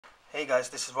Hey guys,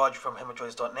 this is Raj from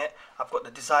hemorrhoids.net. I've got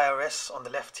the Desire S on the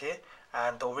left here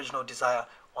and the original Desire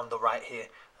on the right here.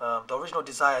 The original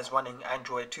Desire is running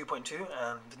Android 2.2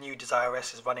 and the new Desire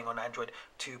S is running on Android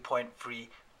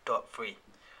 2.3.3.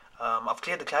 I've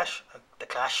cleared the cache,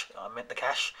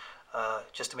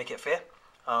 just to make it fair.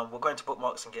 We're going to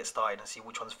bookmarks and get started and see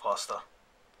which one's faster.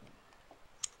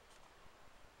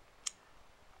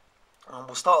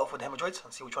 We'll start off with hemorrhoids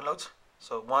and see which one loads.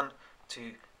 So 1,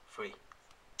 2, 3.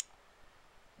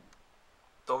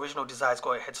 The original Desire's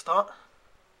got a head start,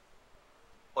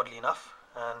 oddly enough,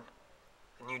 and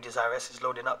the new Desire S is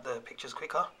loading up the pictures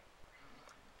quicker.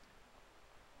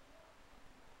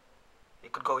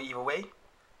 It could go either way.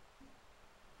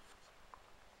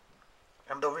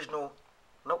 And the original,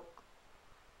 nope,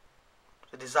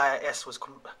 the Desire S was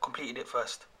completed it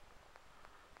first.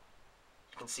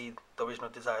 You can see the original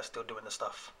Desire is still doing the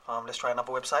stuff. Let's try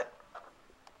another website.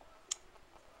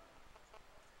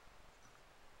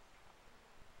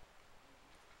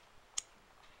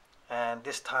 And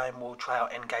this time we'll try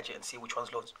out Engadget and see which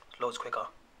one's loads quicker.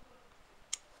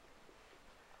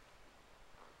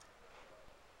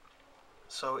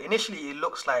 So initially it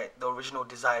looks like the original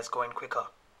Desire is going quicker.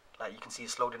 Like you can see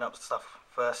it's loading up stuff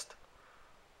first.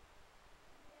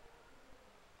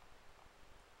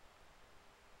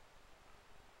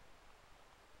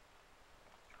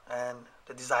 And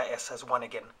the Desire S has won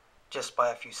again, just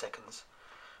by a few seconds.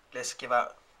 Let's give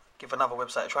another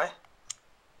website a try.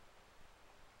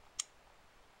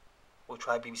 We'll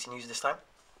try BBC News this time.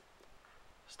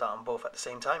 Start on both at the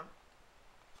same time.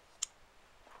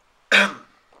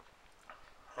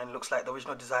 And it looks like the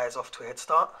original Desire is off to a head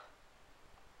start.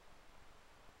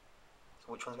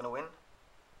 So which one's going to win?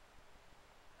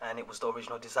 And it was the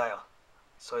original Desire.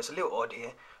 So it's a little odd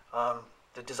here.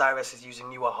 The Desire S is using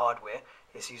newer hardware.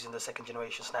 It's using the 2nd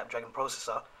generation Snapdragon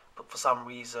processor. But for some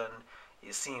reason,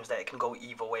 it seems that it can go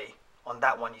either way. On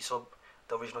that one, you saw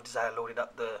the original Desire loaded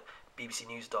up the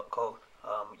bbcnews.co.uk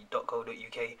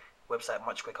website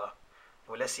much quicker.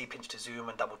 Well, let's see pinch to zoom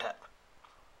and double tap.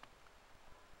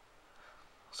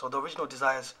 So the original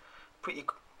Desire is pretty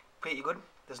good.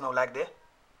 There's no lag there.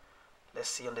 Let's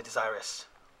see on the Desire S.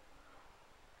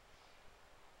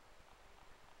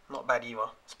 Not bad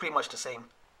either. It's pretty much the same.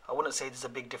 I wouldn't say there's a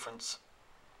big difference.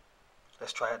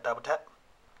 Let's try it, double tap.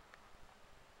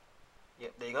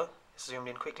 Yep, there you go. It's zoomed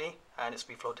in quickly and it's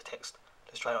reflowed the text.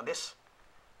 Let's try it on this.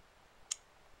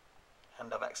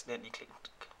 And I've accidentally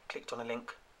clicked on a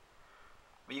link.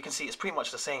 But you can see it's pretty much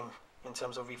the same in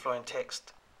terms of reflowing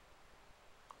text.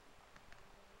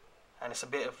 And it's a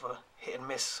bit of a hit and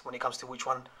miss when it comes to which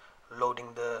one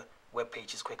loading the web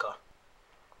page is quicker.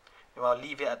 Anyway, I'll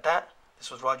leave it at that. This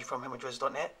was Raju from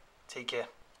hemorrhoids.net. Take care.